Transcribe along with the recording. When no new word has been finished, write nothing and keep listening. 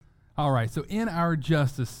All right, so in our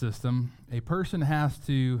justice system, a person has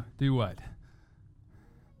to do what?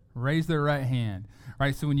 Raise their right hand.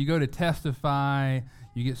 Right, so when you go to testify,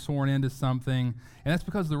 you get sworn into something, and that's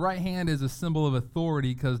because the right hand is a symbol of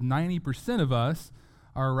authority, because 90% of us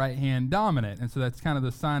are right hand dominant, and so that's kind of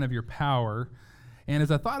the sign of your power. And as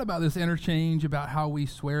I thought about this interchange, about how we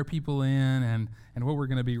swear people in, and what we're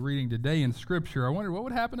going to be reading today in Scripture, I wondered what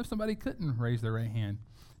would happen if somebody couldn't raise their right hand.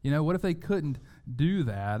 You know, what if they couldn't do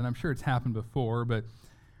that? And I'm sure it's happened before, but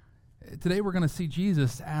today we're going to see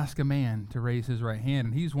Jesus ask a man to raise his right hand,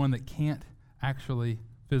 and he's one that can't actually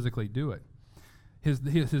physically do it.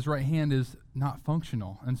 His right hand is not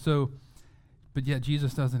functional, and so, but yet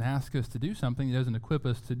Jesus doesn't ask us to do something he doesn't equip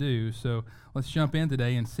us to do. So let's jump in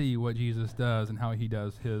today and see what Jesus does and how he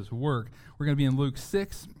does his work. We're going to be in Luke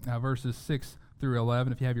 6, verses 6 through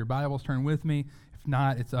 11. If you have your Bibles, turn with me. If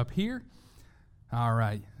not, it's up here. All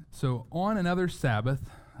right. So on another Sabbath,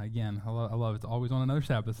 again, I love it's always on another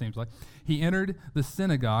Sabbath, it seems like, he entered the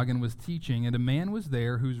synagogue and was teaching, and a man was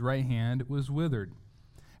there whose right hand was withered.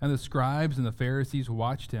 And the scribes and the Pharisees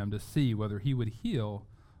watched him to see whether he would heal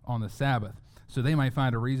on the Sabbath, so they might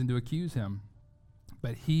find a reason to accuse him.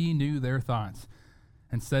 But he knew their thoughts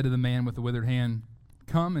and said to the man with the withered hand,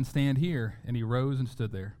 "Come and stand here." And he rose and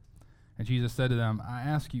stood there. And Jesus said to them, "I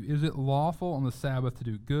ask you, is it lawful on the Sabbath to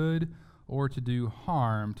do good or to do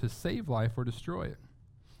harm, to save life or destroy it?"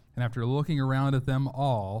 And after looking around at them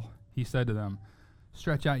all, he said to them,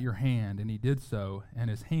 "Stretch out your hand." And he did so, and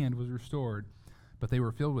his hand was restored. But they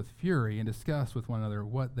were filled with fury and discussed with one another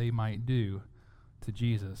what they might do to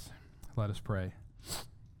Jesus. Let us pray.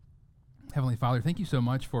 Heavenly Father, thank you so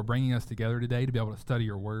much for bringing us together today to be able to study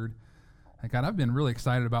your word. And God, I've been really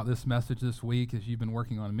excited about this message this week as you've been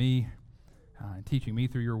working on me and teaching me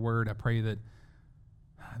through your word. I pray that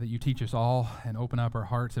you teach us all and open up our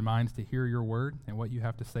hearts and minds to hear your word and what you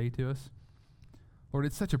have to say to us. Lord,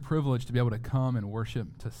 it's such a privilege to be able to come and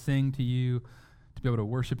worship, to sing to you, to be able to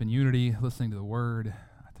worship in unity, listening to the word,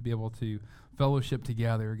 to be able to fellowship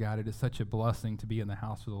together. God, it is such a blessing to be in the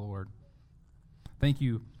house of the Lord. Thank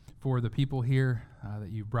you for the people here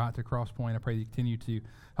that you brought to Cross Point. I pray that you continue to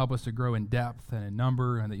help us to grow in depth and in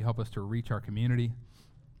number, and that you help us to reach our community.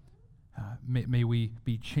 May we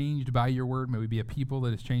be changed by your word. May we be a people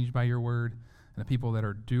that is changed by your word, and a people that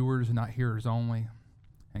are doers and not hearers only.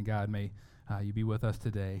 And God, may you be with us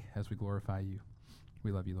today as we glorify you.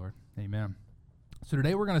 We love you, Lord. Amen. So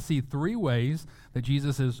today we're going to see three ways that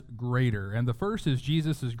Jesus is greater. And the first is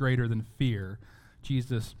Jesus is greater than fear.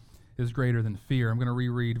 Jesus is greater than fear. I'm going to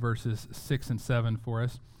reread verses 6 and 7 for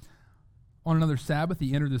us. On another Sabbath,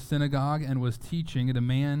 he entered the synagogue and was teaching, and a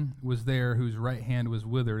man was there whose right hand was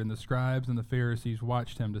withered, and the scribes and the Pharisees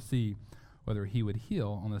watched him to see whether he would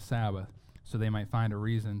heal on the Sabbath, so they might find a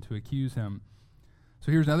reason to accuse him.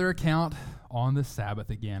 So here's another account on the Sabbath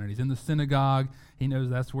again, and he's in the synagogue. He knows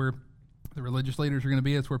that's where the religious leaders are going to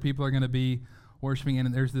be. It's where people are going to be worshiping,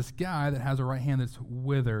 and there's this guy that has a right hand that's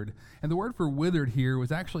withered. And the word for withered here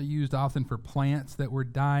was actually used often for plants that were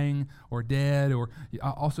dying or dead, or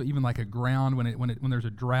also even like a ground when there's a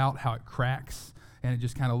drought, how it cracks and it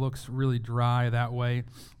just kind of looks really dry that way.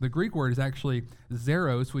 The Greek word is actually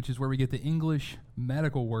xeros, which is where we get the English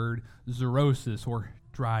medical word xerosis, or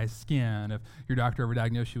dry skin. If your doctor ever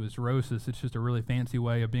diagnosed you with xerosis, it's just a really fancy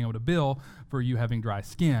way of being able to bill for you having dry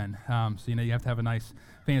skin. So you have to have a nice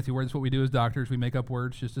fancy word. That's what we do as doctors. We make up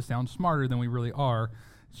words just to sound smarter than we really are.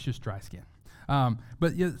 It's just dry skin.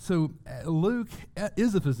 So Luke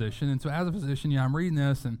is a physician, and so as a physician, I'm reading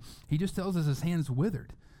this, and he just tells us his hand's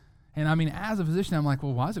withered. And I mean, as a physician, I'm like,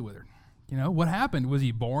 well, why is it withered? What happened? Was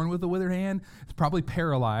he born with a withered hand? It's probably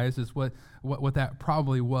paralyzed is what that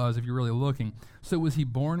probably was if you're really looking. So was he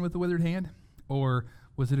born with a withered hand? Or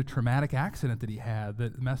was it a traumatic accident that he had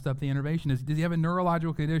that messed up the innervation? Did he have a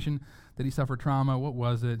neurological condition? Did he suffer trauma? What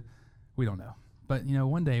was it? We don't know. But,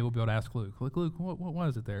 one day we'll be able to ask Luke, Luke, what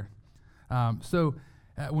was it there?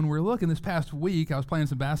 When we're looking this past week, I was playing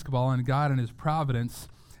some basketball, and God in his providence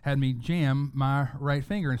had me jam my right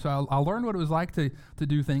finger. And so I learned what it was like to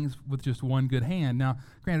do things with just one good hand. Now,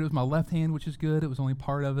 granted, it was my left hand, which is good. It was only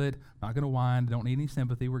part of it. I'm not going to whine. Don't need any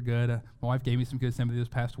sympathy. We're good. My wife gave me some good sympathy this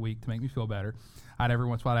past week to make me feel better. I'd every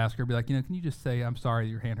once in a while ask her, be like, can you just say, I'm sorry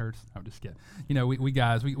your hand hurts? I'm just kidding. We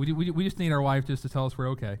guys, we just need our wife just to tell us we're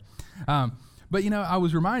okay. But, I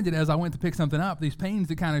was reminded as I went to pick something up, these pains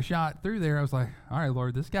that kind of shot through there. I was like, all right,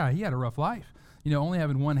 Lord, this guy, he had a rough life. Only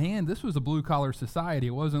having one hand. This was a blue-collar society.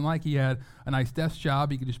 It wasn't like he had a nice desk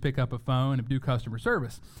job. He could just pick up a phone and do customer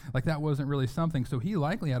service. Like, that wasn't really something. So he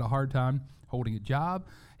likely had a hard time holding a job.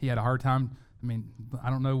 He had a hard time I mean, I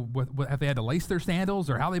don't know what if they had to lace their sandals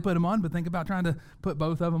or how they put them on, but think about trying to put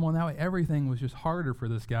both of them on that way. Everything was just harder for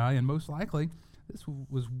this guy, and most likely this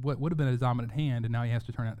was what would have been his dominant hand, and now he has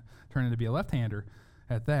to turn into be a left-hander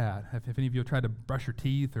at that. If any of you have tried to brush your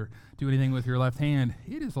teeth or do anything with your left hand,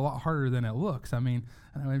 it is a lot harder than it looks. I mean,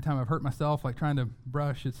 I know every time I've hurt myself, like trying to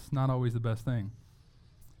brush, it's not always the best thing.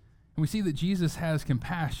 And we see that Jesus has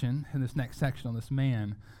compassion in this next section on this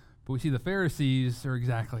man, but we see the Pharisees are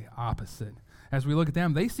exactly opposite. As we look at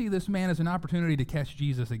them, they see this man as an opportunity to catch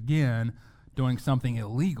Jesus again doing something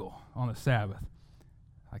illegal on the Sabbath.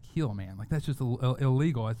 Like heal a man. Like that's just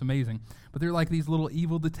illegal. It's amazing. But they're like these little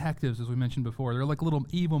evil detectives, as we mentioned before. They're like little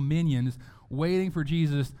evil minions waiting for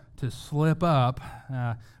Jesus to slip up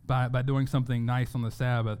by doing something nice on the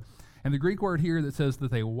Sabbath. And the Greek word here that says that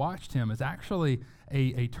they watched him is actually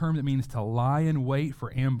a term that means to lie in wait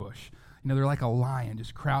for ambush. You know, they're like a lion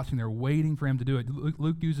just crouching there waiting for him to do it.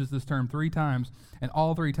 Luke uses this term 3 times, and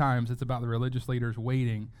all 3 times it's about the religious leaders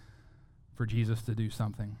waiting for Jesus to do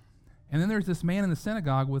something. And then there's this man in the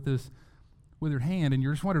synagogue with this withered hand, and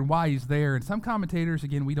you're just wondering why he's there. And some commentators,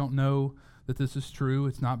 again, we don't know that this is true.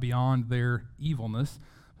 It's not beyond their evilness.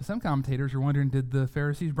 But some commentators are wondering, did the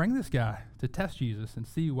Pharisees bring this guy to test Jesus and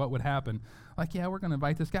see what would happen? Like, yeah, we're going to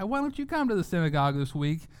invite this guy. Why don't you come to the synagogue this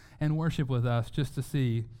week and worship with us just to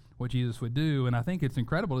see what Jesus would do? And I think it's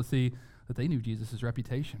incredible to see that they knew Jesus'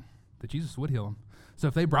 reputation, that Jesus would heal him. So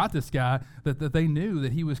if they brought this guy, that they knew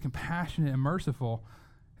that he was compassionate and merciful,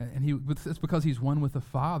 and it's because he's one with the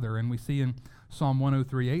Father. And we see in Psalm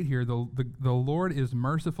 103:8 here, the Lord is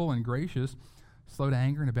merciful and gracious, slow to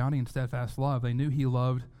anger and abounding in steadfast love. They knew he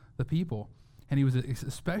loved the people. And he was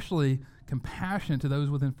especially compassionate to those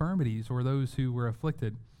with infirmities or those who were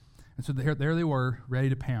afflicted. And so there they were, ready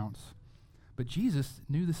to pounce. But Jesus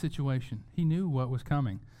knew the situation. He knew what was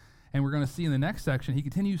coming. And we're going to see in the next section, he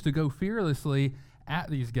continues to go fearlessly at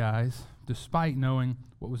these guys, despite knowing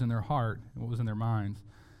what was in their heart and what was in their minds.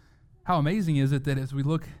 How amazing is it that as we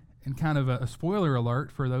look in kind of a spoiler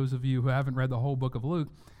alert for those of you who haven't read the whole book of Luke,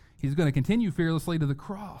 he's going to continue fearlessly to the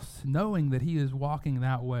cross, knowing that he is walking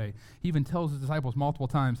that way. He even tells his disciples multiple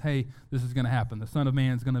times, hey, this is going to happen. The Son of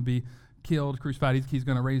Man is going to be killed, crucified. He's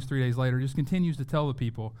going to raise 3 days later. Just continues to tell the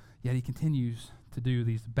people, yet he continues to do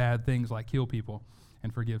these bad things like kill people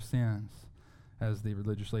and forgive sins, as the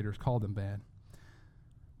religious leaders called them bad.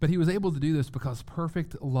 But he was able to do this because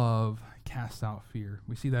perfect love casts out fear.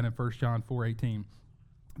 We see that in 1 John 4:18.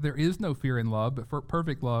 There is no fear in love, but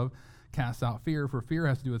perfect love casts out fear, for fear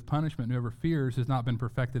has to do with punishment. Whoever fears has not been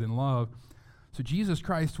perfected in love. So Jesus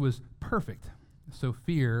Christ was perfect, so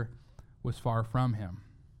fear was far from him.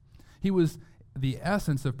 He was the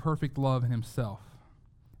essence of perfect love in himself,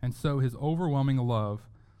 and so his overwhelming love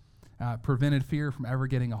prevented fear from ever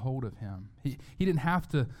getting a hold of him. He didn't have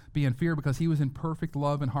to be in fear because he was in perfect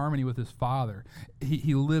love and harmony with his Father.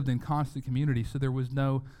 He lived in constant community, so there was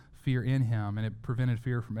no fear in him, and it prevented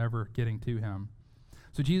fear from ever getting to him.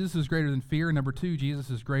 So Jesus is greater than fear. Number 2, Jesus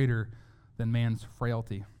is greater than man's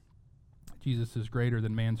frailty. Jesus is greater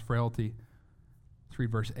than man's frailty. Let's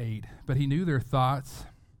read verse 8. But he knew their thoughts,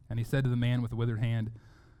 and he said to the man with the withered hand,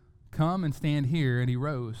 come and stand here. And he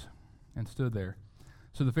rose and stood there.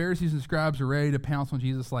 So the Pharisees and scribes are ready to pounce on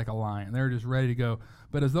Jesus like a lion. They're just ready to go.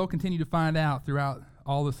 But as they'll continue to find out throughout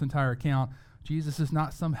all this entire account, Jesus is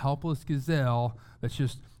not some helpless gazelle that's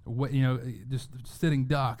just sitting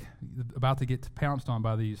duck, about to get pounced on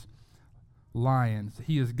by these lions.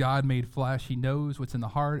 He is God made flesh. He knows what's in the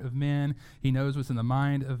heart of men. He knows what's in the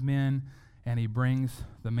mind of men, and he brings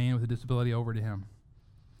the man with a disability over to him.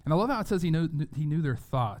 And I love how it says he knew their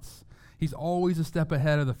thoughts. He's always a step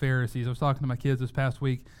ahead of the Pharisees. I was talking to my kids this past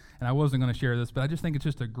week, and I wasn't going to share this, but I just think it's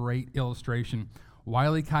just a great illustration.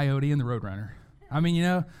 Wile E. Coyote and the Roadrunner. I mean,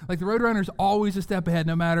 like the Roadrunner's always a step ahead.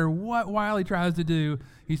 No matter what Wile E. tries to do,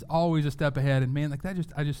 he's always a step ahead. And man, like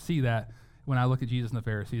I just see that when I look at Jesus and the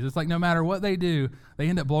Pharisees. It's like no matter what they do, they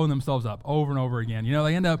end up blowing themselves up over and over again.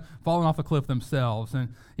 They end up falling off a cliff themselves.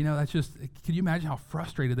 And, that's just, can you imagine how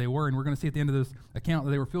frustrated they were? And we're going to see at the end of this account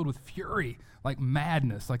that they were filled with fury, like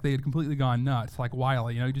madness, like they had completely gone nuts, like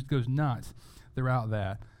Wiley. He just goes nuts throughout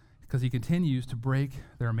that because he continues to break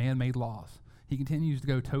their man-made laws. He continues to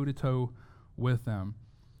go toe-to-toe with them.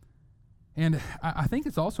 And I think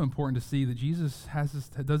it's also important to see that Jesus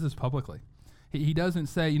does this publicly. He doesn't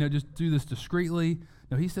say, just do this discreetly.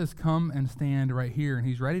 No, he says, come and stand right here. And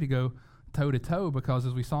he's ready to go toe-to-toe because,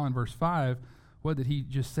 as we saw in verse 5, what did he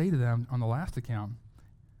just say to them on the last account?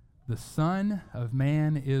 The Son of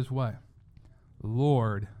Man is what?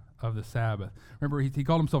 Lord of the Sabbath. Remember, he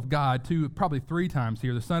called himself God probably three times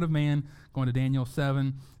here. The Son of Man, going to Daniel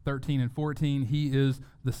 7, 13 and 14. He is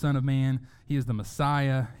the Son of Man. He is the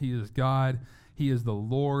Messiah. He is God. He is the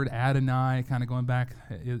Lord, Adonai, kind of going back,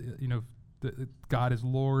 God is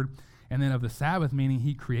Lord. And then of the Sabbath, meaning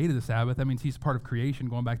he created the Sabbath. That means he's part of creation,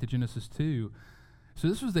 going back to Genesis 2. So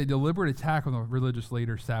this was a deliberate attack on the religious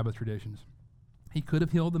leaders' Sabbath traditions. He could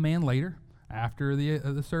have healed the man later, after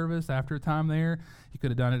the service, after a time there. He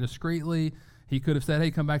could have done it discreetly. He could have said,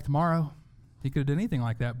 hey, come back tomorrow. He could have done anything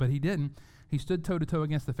like that, but he didn't. He stood toe-to-toe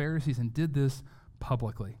against the Pharisees and did this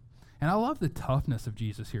publicly. And I love the toughness of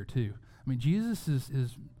Jesus here, too. I mean, Jesus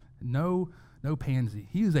is no pansy.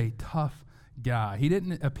 He is a tough guy. He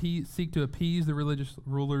didn't seek to appease the religious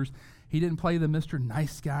rulers. He didn't play the Mr.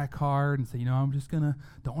 Nice Guy card and say, I'm just don't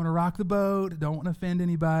want to rock the boat, don't want to offend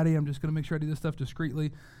anybody, I'm just going to make sure I do this stuff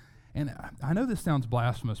discreetly. And I know this sounds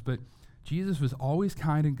blasphemous, but Jesus was always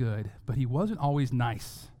kind and good, but he wasn't always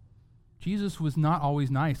nice. Jesus was not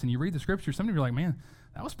always nice. And you read the scripture, some of you are like, man,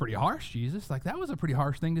 that was pretty harsh, Jesus. Like, that was a pretty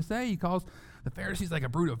harsh thing to say. He calls the Pharisees like a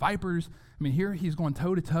brood of vipers. I mean, here he's going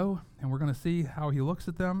toe-to-toe, and we're going to see how he looks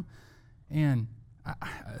at them. And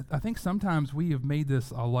I think sometimes we have made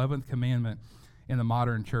this 11th commandment in the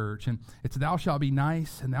modern church, and it's thou shalt be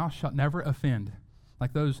nice and thou shalt never offend.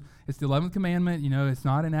 Like those, it's the 11th commandment, it's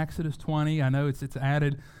not in Exodus 20. I know it's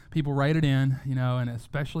added, people write it in, and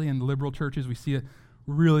especially in liberal churches, we see it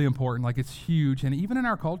really important, like it's huge. And even in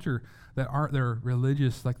our culture they're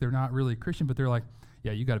religious, like they're not really Christian, but they're like,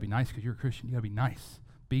 yeah, you got to be nice because you're a Christian. You got to be nice.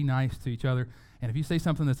 Be nice to each other. And if you say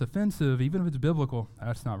something that's offensive, even if it's biblical,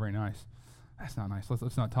 that's not very nice. That's not nice.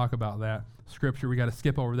 Let's not talk about that. Scripture, we got to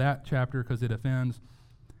skip over that chapter because it offends.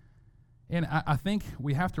 And I think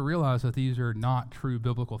we have to realize that these are not true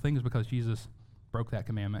biblical things because Jesus broke that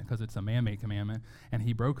commandment, because it's a man-made commandment, and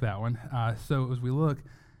he broke that one. So as we look,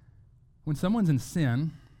 when someone's in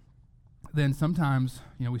sin, then sometimes,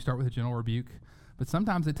 we start with a gentle rebuke, but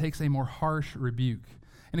sometimes it takes a more harsh rebuke.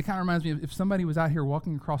 And it kind of reminds me of if somebody was out here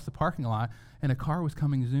walking across the parking lot and a car was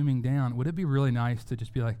coming zooming down, would it be really nice to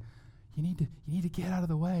just be like, you need to get out of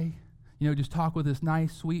the way? Just talk with this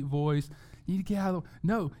nice, sweet voice. You need to get out of the way.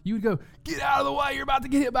 No, you would go, get out of the way, you're about to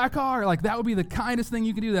get hit by a car. Like, that would be the kindest thing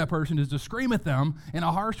you could do to that person, is to scream at them in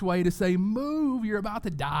a harsh way to say, move, you're about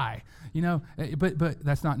to die. But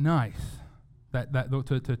that's not nice.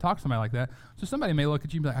 To talk to somebody like that. So somebody may look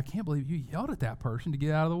at you and be like, I can't believe you yelled at that person to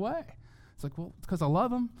get out of the way. It's like, well, it's because I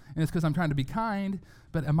love them, and it's because I'm trying to be kind,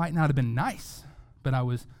 but it might not have been nice, but I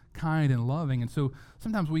was kind and loving. And so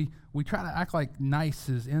sometimes we try to act like nice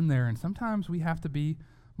is in there, and sometimes we have to be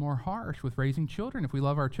more harsh with raising children. If we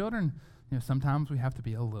love our children, sometimes we have to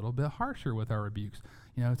be a little bit harsher with our rebukes.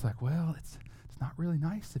 It's like, well, it's not really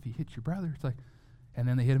nice if you hit your brother. It's like, and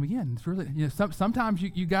then they hit him again. It's really, sometimes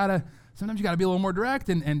you gotta be a little more direct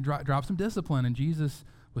and drop some discipline. And Jesus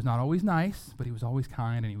was not always nice, but he was always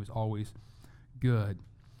kind and he was always good.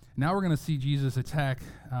 Now we're going to see Jesus attack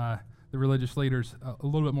the religious leaders a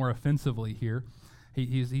little bit more offensively here.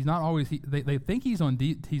 He's not always. They think he's on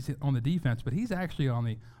the defense, but he's actually on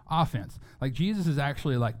the offense. Like, Jesus is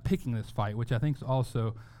actually like picking this fight, which I think is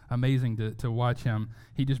also amazing to watch him.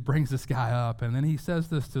 He just brings this guy up, and then he says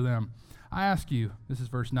this to them. I ask you, this is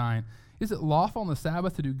verse 9, is it lawful on the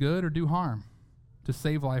Sabbath to do good or do harm, to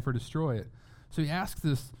save life or destroy it? So he asks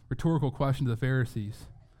this rhetorical question to the Pharisees,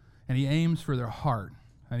 and he aims for their heart,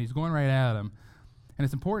 and he's going right at them. And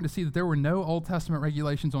it's important to see that there were no Old Testament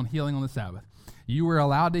regulations on healing on the Sabbath. You were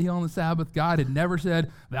allowed to heal on the Sabbath. God had never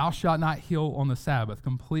said, thou shalt not heal on the Sabbath.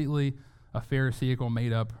 Completely a Pharisaical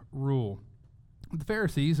made-up rule. The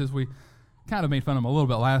Pharisees, as we kind of made fun of them a little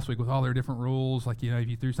bit last week with all their different rules, like, if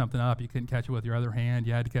you threw something up, you couldn't catch it with your other hand.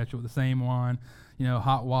 You had to catch it with the same one.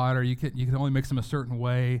 Hot water, you could only mix them a certain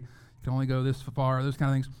way. You could only go this far, those kind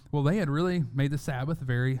of things. Well, they had really made the Sabbath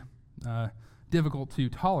very difficult to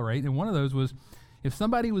tolerate. And one of those was, if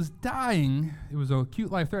somebody was dying, it was a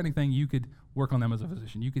acute life-threatening thing, you could work on them as a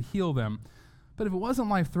physician. You could heal them. But if it wasn't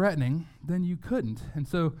life-threatening, then you couldn't. And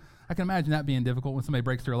so I can imagine that being difficult when somebody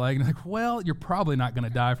breaks their leg and like, well, you're probably not going to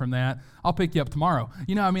die from that. I'll pick you up tomorrow.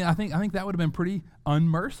 I think that would have been pretty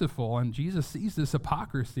unmerciful. And Jesus sees this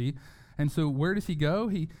hypocrisy. And so where does he go?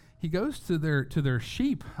 He goes to their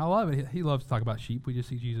sheep. I love it. He loves to talk about sheep. We just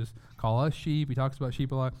see Jesus call us sheep. He talks about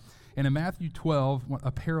sheep a lot. And in Matthew 12,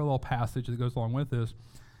 a parallel passage that goes along with this,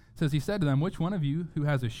 it says, he said to them, which one of you who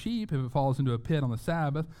has a sheep, if it falls into a pit on the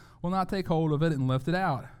Sabbath, will not take hold of it and lift it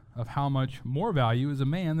out? Of how much more value is a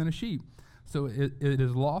man than a sheep? So it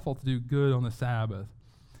is lawful to do good on the Sabbath.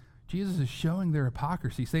 Jesus is showing their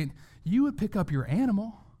hypocrisy, saying, you would pick up your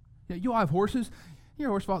animal. You have horses. Your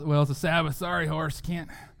horse falls, well, it's a Sabbath. Sorry, horse. Can't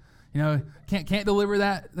Can't deliver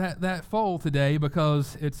that foal today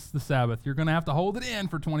because it's the Sabbath. You're going to have to hold it in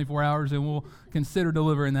for 24 hours, and we'll consider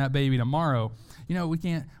delivering that baby tomorrow. We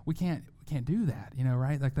can't do that.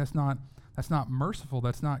 Right? Like that's not merciful.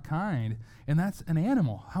 That's not kind. And that's an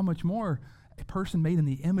animal. How much more a person made in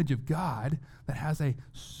the image of God that has a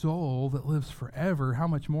soul that lives forever? How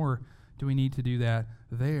much more do we need to do that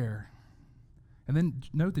there? And then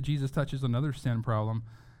note that Jesus touches another sin problem.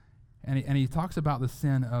 And he talks about the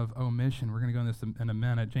sin of omission. We're going to go into this in a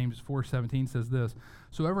minute. James 4:17 says this: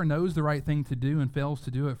 "So whoever knows the right thing to do and fails to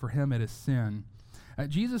do it, for him it is sin."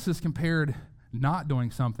 Jesus has compared not doing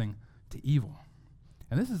something to evil.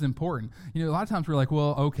 And this is important. A lot of times we're like,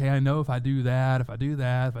 well, okay, I know if I do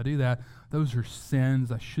that, those are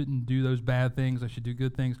sins. I shouldn't do those bad things. I should do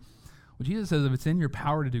good things. Well, Jesus says if it's in your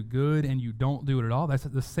power to do good and you don't do it at all, that's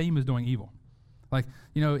the same as doing evil. Like,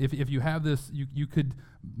 if you have this, you could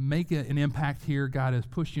make an impact here. God has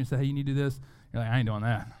pushed you and said, hey, you need to do this. You're like, I ain't doing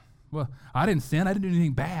that. Well, I didn't sin. I didn't do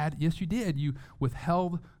anything bad. Yes, you did. You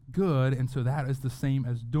withheld good, and so that is the same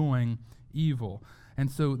as doing evil.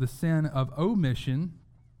 And so the sin of omission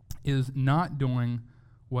is not doing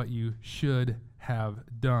what you should have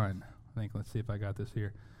done. Let's see if I got this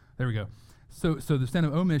here. There we go. So the sin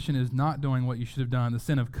of omission is not doing what you should have done. The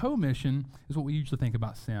sin of commission is what we usually think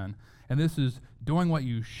about sin. And this is doing what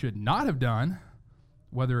you should not have done,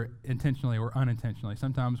 whether intentionally or unintentionally.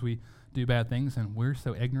 Sometimes we do bad things and we're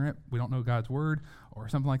so ignorant, we don't know God's word or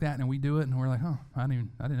something like that, and we do it and we're like, oh, I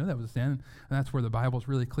didn't know that was a sin. And that's where the Bible's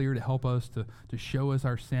really clear to help us, to show us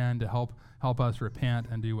our sin, to help us repent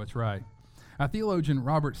and do what's right. Theologian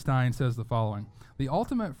Robert Stein says the following: the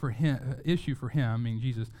ultimate issue for him, meaning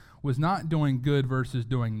Jesus, was not doing good versus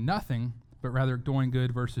doing nothing, but rather doing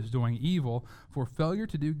good versus doing evil, for failure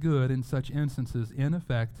to do good in such instances, in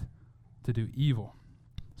effect, to do evil.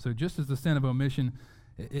 So just as the sin of omission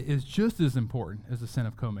is just as important as the sin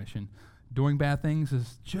of commission, doing bad things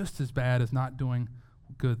is just as bad as not doing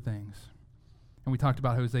good things. And we talked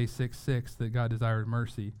about Hosea 6:6, that God desired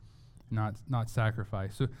mercy, not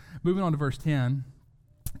sacrifice. So moving on to verse 10,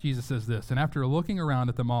 Jesus says this: and after looking around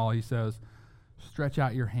at them all, he says, stretch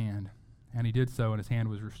out your hand. And he did so, and his hand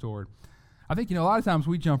was restored. I think, a lot of times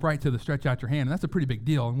we jump right to the stretch out your hand, and that's a pretty big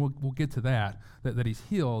deal, and we'll get to that he's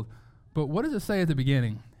healed. But what does it say at the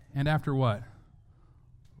beginning? And after what?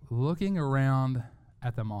 Looking around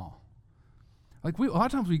at them all. Like a lot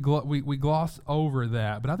of times we gloss over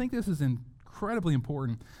that, but I think this is incredibly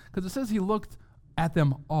important because it says he looked at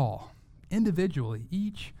them all, individually,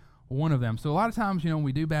 each one of them. So a lot of times, when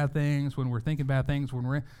we do bad things, when we're thinking bad things,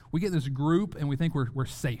 we get this group and we think we're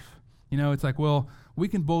safe. It's like, well, we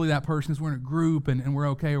can bully that person because we're in a group and we're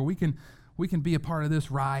okay, or we can be a part of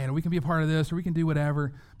this riot, or we can be a part of this, or we can do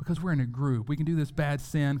whatever because we're in a group. We can do this bad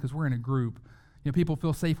sin because we're in a group. People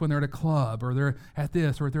feel safe when they're at a club, or they're at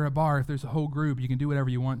this, or they're at a bar. If there's a whole group, you can do whatever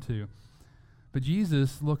you want to. But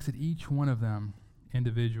Jesus looks at each one of them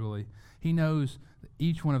individually. He knows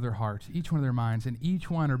each one of their hearts, each one of their minds, and each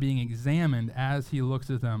one are being examined as he looks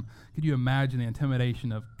at them. Could you imagine the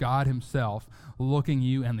intimidation of God himself looking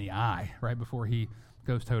you in the eye right before he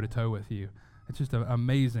goes toe-to-toe with you? It's just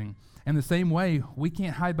amazing. And the same way, we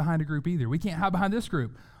can't hide behind a group either. We can't hide behind this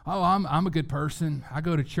group. Oh, I'm a good person. I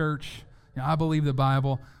go to church. I believe the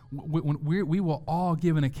Bible. We will all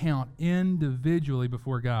give an account individually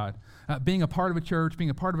before God. Being a part of a church, being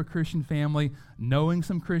a part of a Christian family, knowing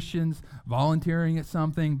some Christians, volunteering at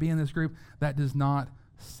something, being in this group, that does not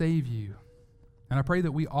save you. And I pray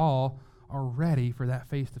that we all are ready for that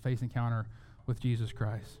face-to-face encounter with Jesus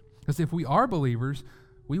Christ. Because if we are believers,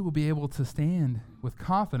 we will be able to stand with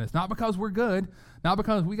confidence, not because we're good, not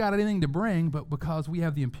because we got anything to bring, but because we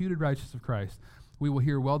have the imputed righteousness of Christ. We will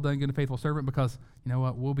hear, well done, good and faithful servant, because, you know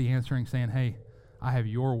what, we'll be answering saying, hey, I have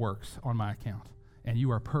your works on my account, and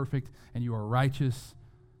you are perfect, and you are righteous,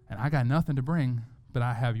 and I got nothing to bring, but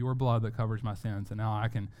I have your blood that covers my sins, and now I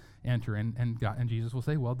can enter, and Jesus will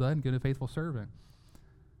say, well done, good and faithful servant.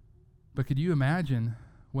 But could you imagine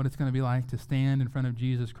what it's going to be like to stand in front of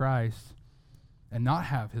Jesus Christ and not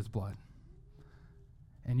have his blood?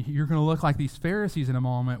 And you're going to look like these Pharisees in a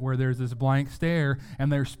moment where there's this blank stare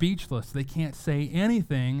and they're speechless. They can't say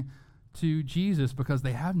anything to Jesus because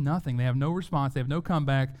they have nothing. They have no response. They have no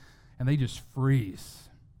comeback, and they just freeze.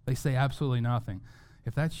 They say absolutely nothing.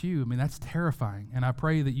 If that's you, that's terrifying. And I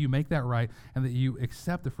pray that you make that right and that you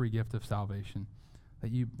accept the free gift of salvation,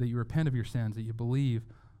 that you repent of your sins, that you believe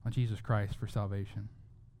on Jesus Christ for salvation.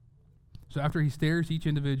 So after he stares each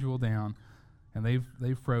individual down and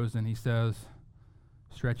they've frozen, he says,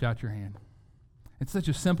 stretch out your hand. It's such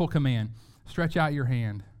a simple command. Stretch out your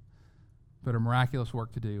hand. but a miraculous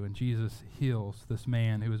work to do. And Jesus heals this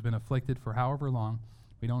man who has been afflicted for however long,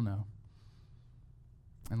 we don't know.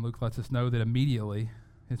 And Luke lets us know that immediately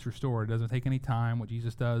it's restored. It doesn't take any time. What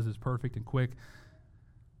Jesus does is perfect and quick.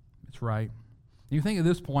 It's right. You think at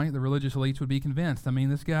this point the religious elites would be convinced. I mean,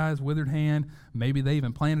 this guy's withered hand, maybe they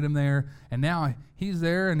even planted him there, and now he's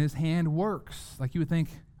there and his hand works. Like you would think,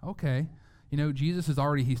 okay, Jesus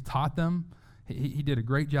he's taught them. He did a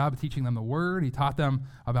great job of teaching them the word. He taught them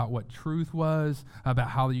about what truth was, about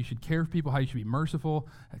how you should care for people, how you should be merciful,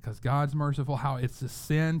 because God's merciful, how it's a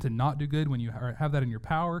sin to not do good when you have that in your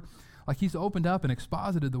power. Like he's opened up and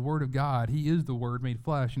exposited the word of God. He is the word made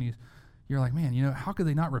flesh, and you're like, man, how could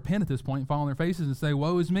they not repent at this point and fall on their faces and say,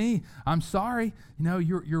 woe is me, I'm sorry.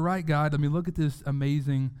 You're right, God. I mean, look at this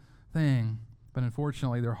amazing thing. But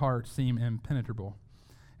unfortunately, their hearts seem impenetrable.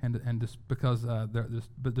 And just because,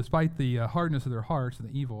 but despite the hardness of their hearts and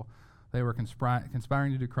the evil, they were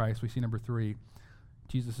conspiring to do Christ. We see number 3,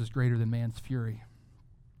 Jesus is greater than man's fury.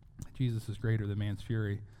 Jesus is greater than man's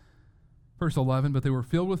fury. Verse 11, but they were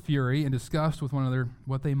filled with fury and discussed with one another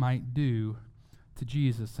what they might do to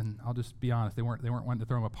Jesus. And I'll just be honest, they weren't wanting to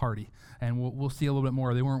throw him a party. And we'll see a little bit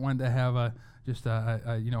more. They weren't wanting to have a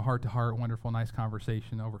heart-to-heart, wonderful, nice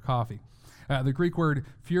conversation over coffee. The Greek word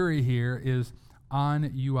fury here is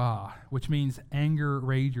anua, which means anger,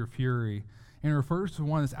 rage, or fury. And it refers to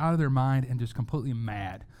one that's out of their mind and just completely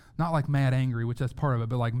mad. Not like mad angry, which that's part of it,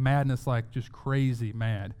 but like madness, like just crazy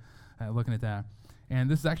mad. Looking at that. And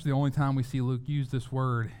this is actually the only time we see Luke use this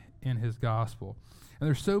word in his gospel. And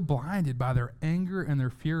they're so blinded by their anger and their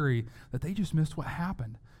fury that they just missed what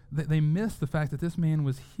happened. They missed the fact that this man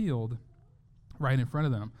was healed right in front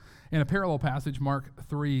of them. In a parallel passage, Mark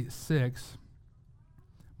 3:6,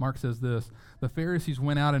 Mark says this, the Pharisees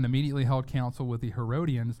went out and immediately held counsel with the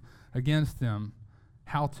Herodians against him,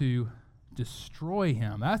 how to destroy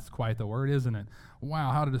him. That's quite the word, isn't it?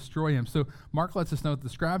 Wow, how to destroy him. So Mark lets us know that the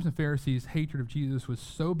scribes and Pharisees' hatred of Jesus was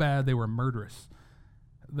so bad they were murderous.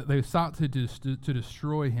 They sought to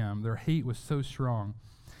destroy him. Their hate was so strong.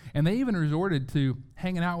 And they even resorted to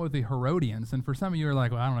hanging out with the Herodians. And for some of you are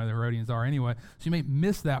like, well, I don't know who the Herodians are anyway. So you may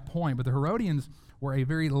miss that point. But the Herodians were a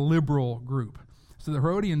very liberal group. So the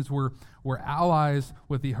Herodians were allies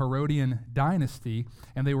with the Herodian dynasty,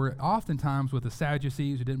 and they were oftentimes with the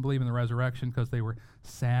Sadducees who didn't believe in the resurrection because they were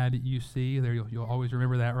sad, you see. There, you'll always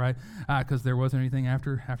remember that, right? Because there wasn't anything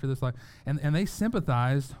after this life. And they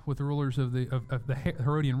sympathized with the rulers of the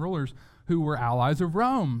Herodian rulers who were allies of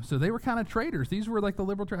Rome. So they were kind of traitors. These were like the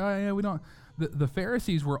liberal the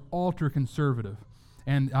Pharisees were ultra-conservative.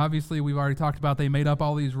 And obviously, we've already talked about they made up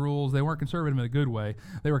all these rules. They weren't conservative in a good way.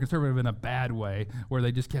 They were conservative in a bad way, where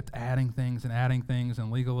they just kept adding things and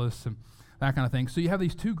legalists and that kind of thing. So you have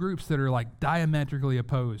these two groups that are like diametrically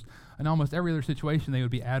opposed. In almost every other situation, they would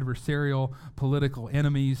be adversarial, political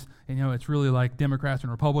enemies. And, it's really like Democrats and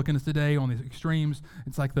Republicans today on these extremes.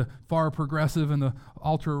 It's like the far progressive and the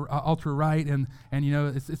ultra-right. And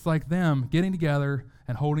it's like them getting together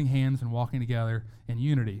and holding hands and walking together in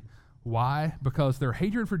unity. Why? Because their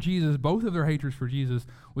hatred for Jesus, both of their hatreds for Jesus,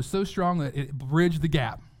 was so strong that it bridged the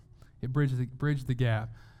gap. It bridged the gap.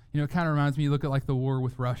 It kind of reminds me, you look at like the war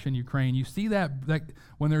with Russia and Ukraine, you see that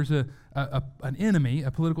when there's an enemy, a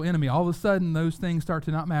political enemy, all of a sudden those things start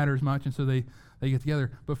to not matter as much, and so they get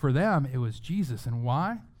together. But for them, it was Jesus. And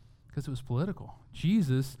why? Because it was political.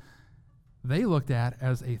 Jesus, they looked at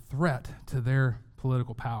as a threat to their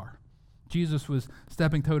political power. Jesus was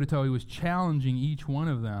stepping toe-to-toe. He was challenging each one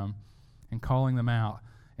of them and calling them out.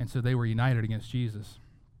 And so they were united against Jesus.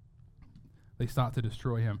 They sought to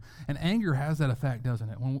destroy him. And anger has that effect, doesn't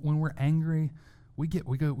it? When we're angry, we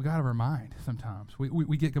go out of our mind sometimes.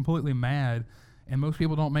 We get completely mad, and most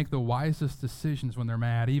people don't make the wisest decisions when they're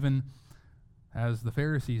mad, even as the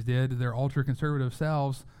Pharisees did, their ultra-conservative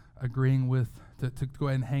selves agreeing to go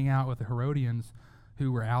ahead and hang out with the Herodians,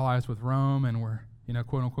 who were allies with Rome and were,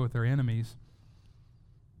 quote-unquote, their enemies.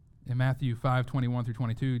 In Matthew 5:21 through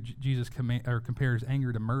 22, Jesus compares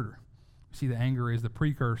anger to murder. We see that anger is the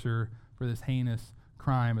precursor for this heinous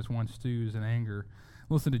crime as one stews in anger.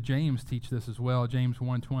 Listen to James teach this as well. James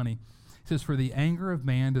 1:20. He says, for the anger of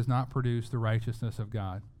man does not produce the righteousness of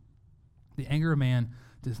God. The anger of man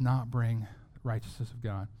does not bring the righteousness of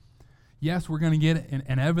God. Yes, we're going to get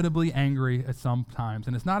inevitably angry at some times.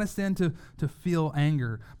 And it's not a sin to feel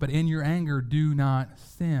anger. But in your anger, do not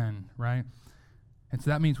sin, right? And so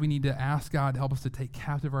that means we need to ask God to help us to take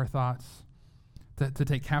captive our thoughts, to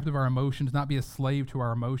take captive our emotions, not be a slave to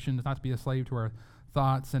our emotions, not to be a slave to our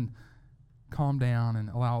thoughts, and calm down and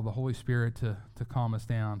allow the Holy Spirit to calm us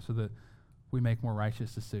down so that we make more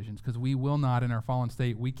righteous decisions, because we will not, in our fallen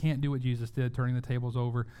state, we can't do what Jesus did, turning the tables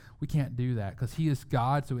over. We can't do that because he is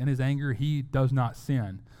God, so in his anger, he does not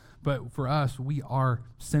sin. But for us, we are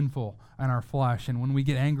sinful in our flesh, and when we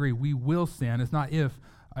get angry, we will sin. It's not if,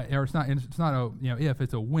 or it's not a, if,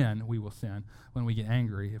 it's a when we will sin when we get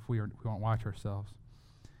angry if we won't watch ourselves.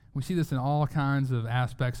 We see this in all kinds of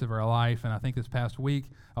aspects of our life, and I think this past week,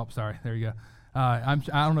 there you go. I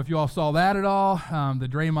don't know if you all saw that at all. The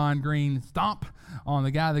Draymond Green stomp on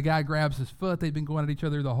the guy. The guy grabs his foot. They've been going at each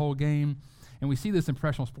other the whole game. And we see this in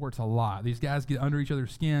professional sports a lot. These guys get under each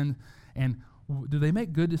other's skin. And do they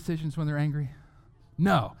make good decisions when they're angry?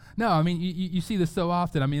 No. I mean, you see this so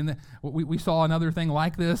often. I mean, we saw another thing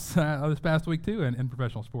like this this past week too in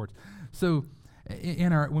professional sports. So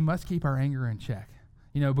we must keep our anger in check.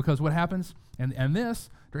 Because what happens, and this,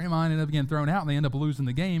 Draymond ended up getting thrown out, and they end up losing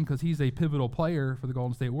the game because he's a pivotal player for the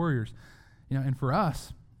Golden State Warriors. And for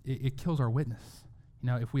us, it kills our witness.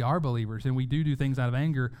 If we are believers and we do things out of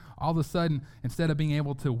anger, all of a sudden, instead of being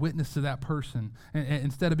able to witness to that person, and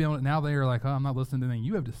instead of being able to, now they are like, oh, I'm not listening to anything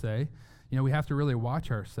you have to say, we have to really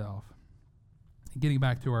watch ourselves. Getting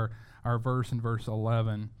back to our verse in verse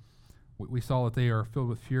 11, we saw that they are filled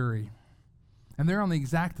with fury. And they're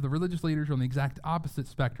the religious leaders are on the exact opposite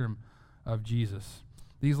spectrum of Jesus.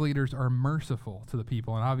 These leaders are merciful to the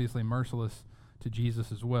people and obviously merciless to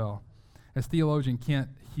Jesus as well. As theologian Kent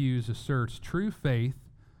Hughes asserts, true faith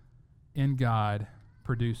in God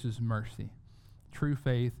produces mercy. True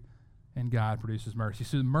faith in God produces mercy.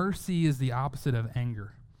 So mercy is the opposite of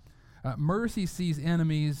anger. Mercy sees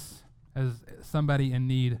enemies as somebody in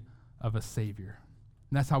need of a Savior.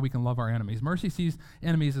 And that's how we can love our enemies. Mercy sees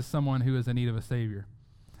enemies as someone who is in need of a Savior.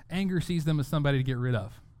 Anger sees them as somebody to get rid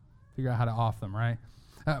of. Figure out how to off them, right?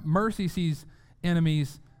 Mercy sees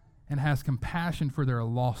enemies and has compassion for their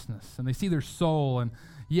lostness. And they see their soul, and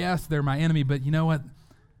yes, they're my enemy, but you know what?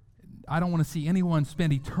 I don't want to see anyone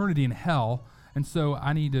spend eternity in hell, and so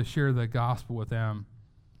I need to share the gospel with them.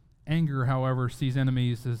 Anger, however, sees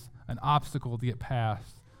enemies as an obstacle to get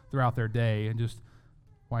past throughout their day and just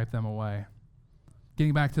wipe them away.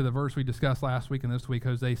 Getting back to the verse we discussed last week and this week,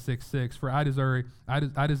 Hosea 6:6, for I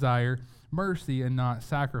desire mercy and not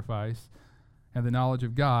sacrifice, and the knowledge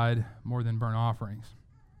of God more than burnt offerings.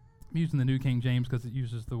 I'm using the New King James because it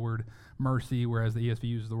uses the word mercy, whereas the ESV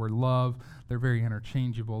uses the word love. They're very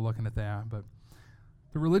interchangeable looking at that. But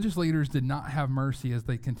the religious leaders did not have mercy as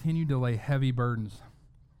they continued to lay heavy burdens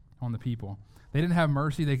on the people. They didn't have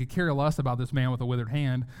mercy. They could care less about this man with a withered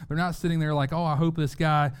hand. They're not sitting there like, oh, I hope this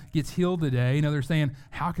guy gets healed today. They're saying,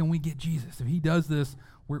 how can we get Jesus? If he does this,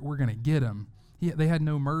 we're going to get him. They had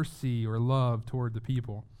no mercy or love toward the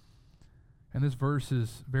people. And this verse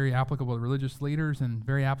is very applicable to religious leaders and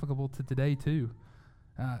very applicable to today too.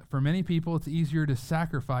 For many people, it's easier to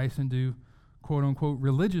sacrifice and do quote-unquote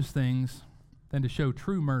religious things than to show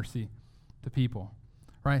true mercy to people,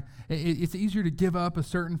 right? It's easier to give up a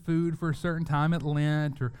certain food for a certain time at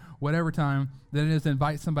Lent or whatever time than it is to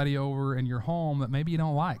invite somebody over in your home that maybe you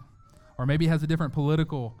don't like, or maybe has a different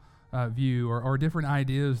political view or different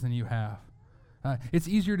ideas than you have. It's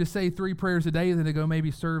easier to say 3 prayers a day than to go maybe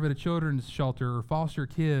serve at a children's shelter or foster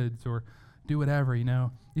kids or do whatever,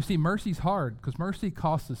 You see, mercy's hard because mercy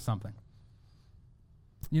costs us something.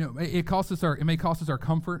 It may cost us our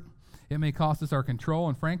comfort. It may cost us our control.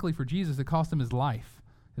 And frankly, for Jesus, it cost him his life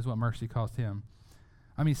is what mercy cost him.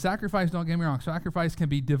 I mean, sacrifice, don't get me wrong, sacrifice can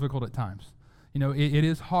be difficult at times. It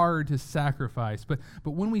is hard to sacrifice. But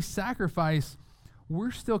when we sacrifice,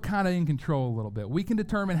 we're still kind of in control a little bit. We can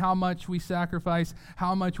determine how much we sacrifice,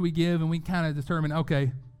 how much we give, and we kind of determine,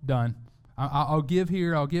 okay, done. I'll give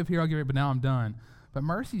here, but now I'm done. But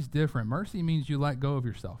mercy's different. Mercy means you let go of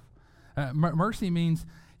yourself. Mercy means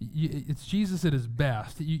it's Jesus at his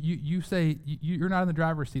best. You say you're not in the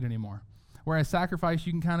driver's seat anymore. Whereas sacrifice,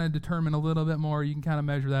 you can kind of determine a little bit more. You can kind of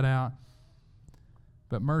measure that out.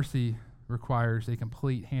 But mercy requires a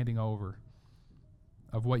complete handing over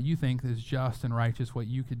of what you think is just and righteous, what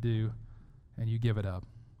you could do, and you give it up.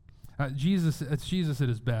 It's Jesus at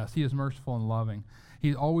his best. He is merciful and loving.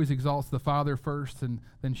 He always exalts the Father first and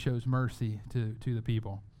then shows mercy to the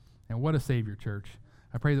people. And what a Savior, church.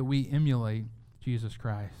 I pray that we emulate Jesus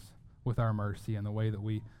Christ with our mercy and the way that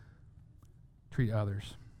we treat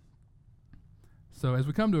others. So as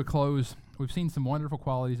we come to a close, we've seen some wonderful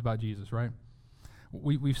qualities about Jesus, right?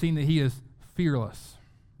 We've seen that he is fearless.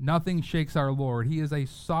 Nothing shakes our Lord. He is a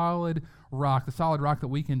solid rock, the solid rock that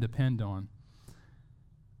we can depend on.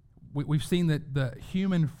 We've seen that the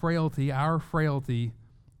human frailty, our frailty,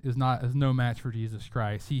 is no match for Jesus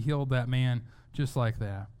Christ. He healed that man just like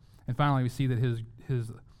that. And finally, we see that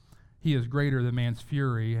he is greater than man's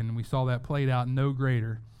fury, and we saw that played out no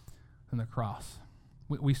greater than the cross.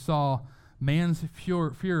 We saw man's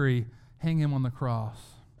fury hang him on the cross,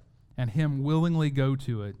 and him willingly go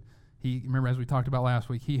to it. Remember, as we talked about last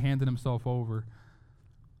week, he handed himself over.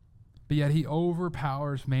 But yet he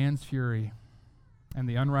overpowers man's fury and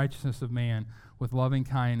the unrighteousness of man with loving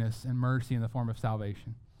kindness and mercy in the form of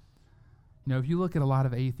salvation. You know, if you look at a lot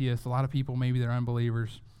of atheists, a lot of people, maybe they're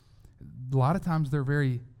unbelievers, a lot of times they're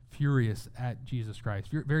very furious at Jesus Christ,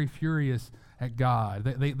 very furious at God.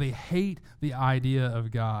 They hate the idea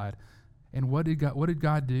of God. And what did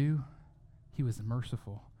God do? He was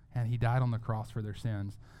merciful, and he died on the cross for their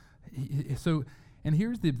sins. And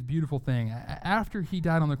here's the beautiful thing. After he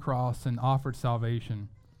died on the cross and offered salvation,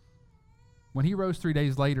 when he rose 3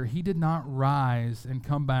 days later, he did not rise and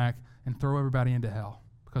come back and throw everybody into hell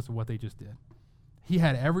because of what they just did. He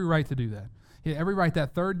had every right to do that. He had every right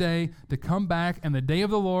that third day to come back, and the day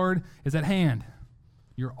of the Lord is at hand.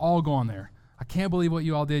 You're all going there. I can't believe what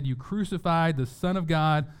you all did. You crucified the Son of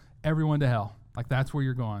God, everyone to hell. Like, that's where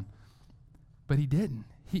you're going. But he didn't.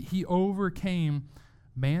 He overcame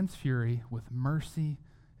man's fury with mercy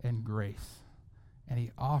and grace, and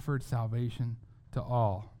he offered salvation to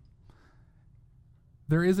all.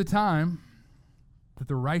 There is a time that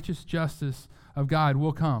the righteous justice of God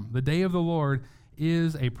will come. The day of the Lord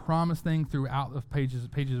is a promised thing throughout the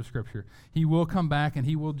pages of Scripture. He will come back and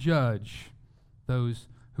he will judge those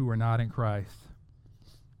who are not in Christ.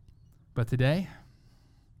 But today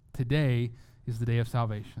is the day of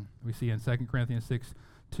salvation. We see in 2 Corinthians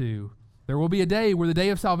 6:2. There will be a day where the day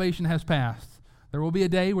of salvation has passed. There will be a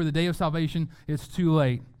day where the day of salvation is too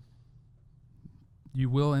late. You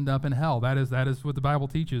will end up in hell. That is what the Bible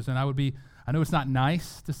teaches. And I know it's not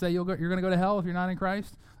nice to say you're going to go to hell if you're not in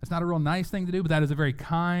Christ. It's not a real nice thing to do, but that is a very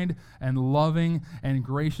kind and loving and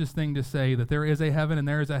gracious thing to say, that there is a heaven and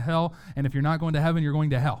there is a hell, and if you're not going to heaven, you're going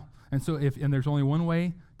to hell. And so and there's only one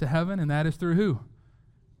way to heaven, and that is through who?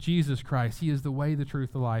 Jesus Christ. He is the way, the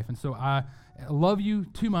truth, the life. And so I love you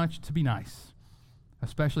too much to be nice,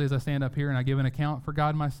 especially as I stand up here and I give an account for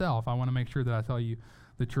God myself. I want to make sure that I tell you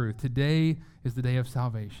the truth. Today is the day of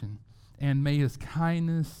salvation, and may his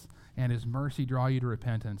kindness and his mercy draw you to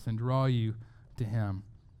repentance and draw you to him.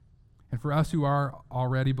 And for us who are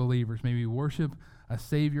already believers, may we worship a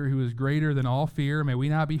Savior who is greater than all fear. May we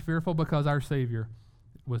not be fearful because our Savior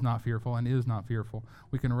was not fearful and is not fearful.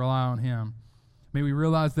 We can rely on him. May we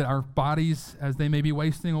realize that our bodies, as they may be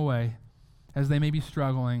wasting away, as they may be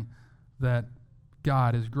struggling, that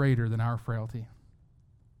God is greater than our frailty.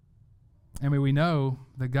 And may we know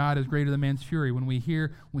that God is greater than man's fury. When we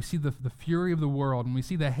see the fury of the world, when we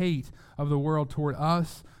see the hate of the world toward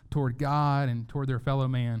us, toward God, and toward their fellow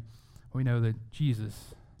man, we know that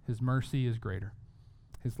Jesus, his mercy is greater.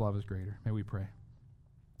 His love is greater. May we pray.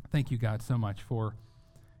 Thank you, God, so much for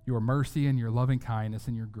your mercy and your loving kindness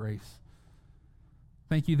and your grace.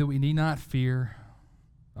 Thank you that we need not fear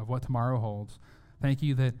of what tomorrow holds. Thank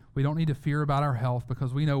you that we don't need to fear about our health,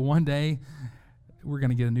 because we know one day we're going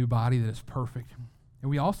to get a new body that is perfect.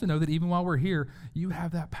 And we also know that even while we're here, you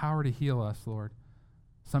have that power to heal us, Lord.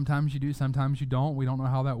 Sometimes you do, sometimes you don't. We don't know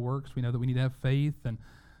how that works. We know that we need to have faith, and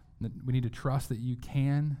that we need to trust that you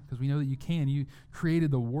can, because we know that you can. You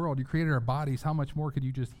created the world. You created our bodies. How much more could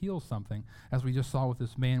you just heal something, as we just saw with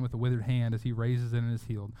this man with the withered hand as he raises it and is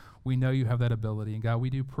healed? We know you have that ability. And God,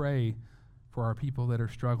 we do pray for our people that are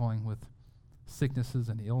struggling with sicknesses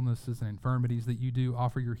and illnesses and infirmities, that you do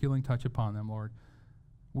offer your healing touch upon them, Lord.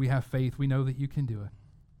 We have faith. We know that you can do it.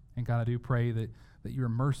 And God, I do pray that you are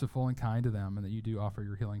merciful and kind to them, and that you do offer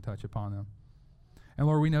your healing touch upon them. And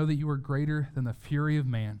Lord, we know that you are greater than the fury of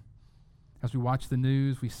man. As we watch the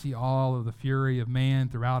news, we see all of the fury of man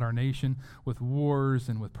throughout our nation, with wars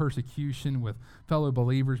and with persecution, with fellow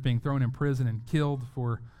believers being thrown in prison and killed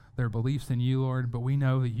for their beliefs in you, Lord. But we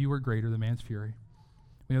know that you are greater than man's fury.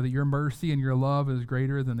 We know that your mercy and your love is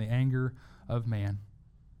greater than the anger of man.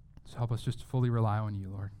 So help us just to fully rely on you,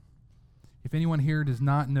 Lord. If anyone here does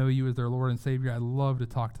not know you as their Lord and Savior, I'd love to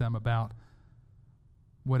talk to them about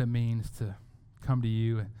what it means to come to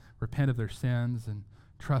you and repent of their sins and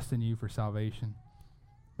trust in you for salvation.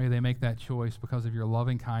 May they make that choice because of your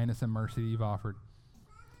loving kindness and mercy that you've offered.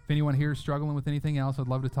 If anyone here is struggling with anything else, I'd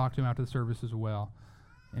love to talk to them after the service as well.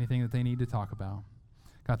 Anything that they need to talk about.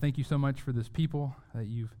 God, thank you so much for this people that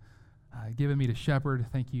you've given me to shepherd.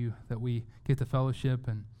 Thank you that we get to fellowship,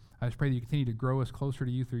 and I just pray that you continue to grow us closer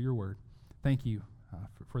to you through your word. Thank you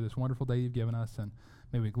for this wonderful day you've given us, and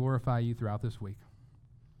may we glorify you throughout this week.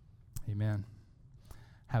 Amen.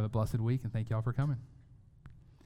 Have a blessed week, and thank you all for coming.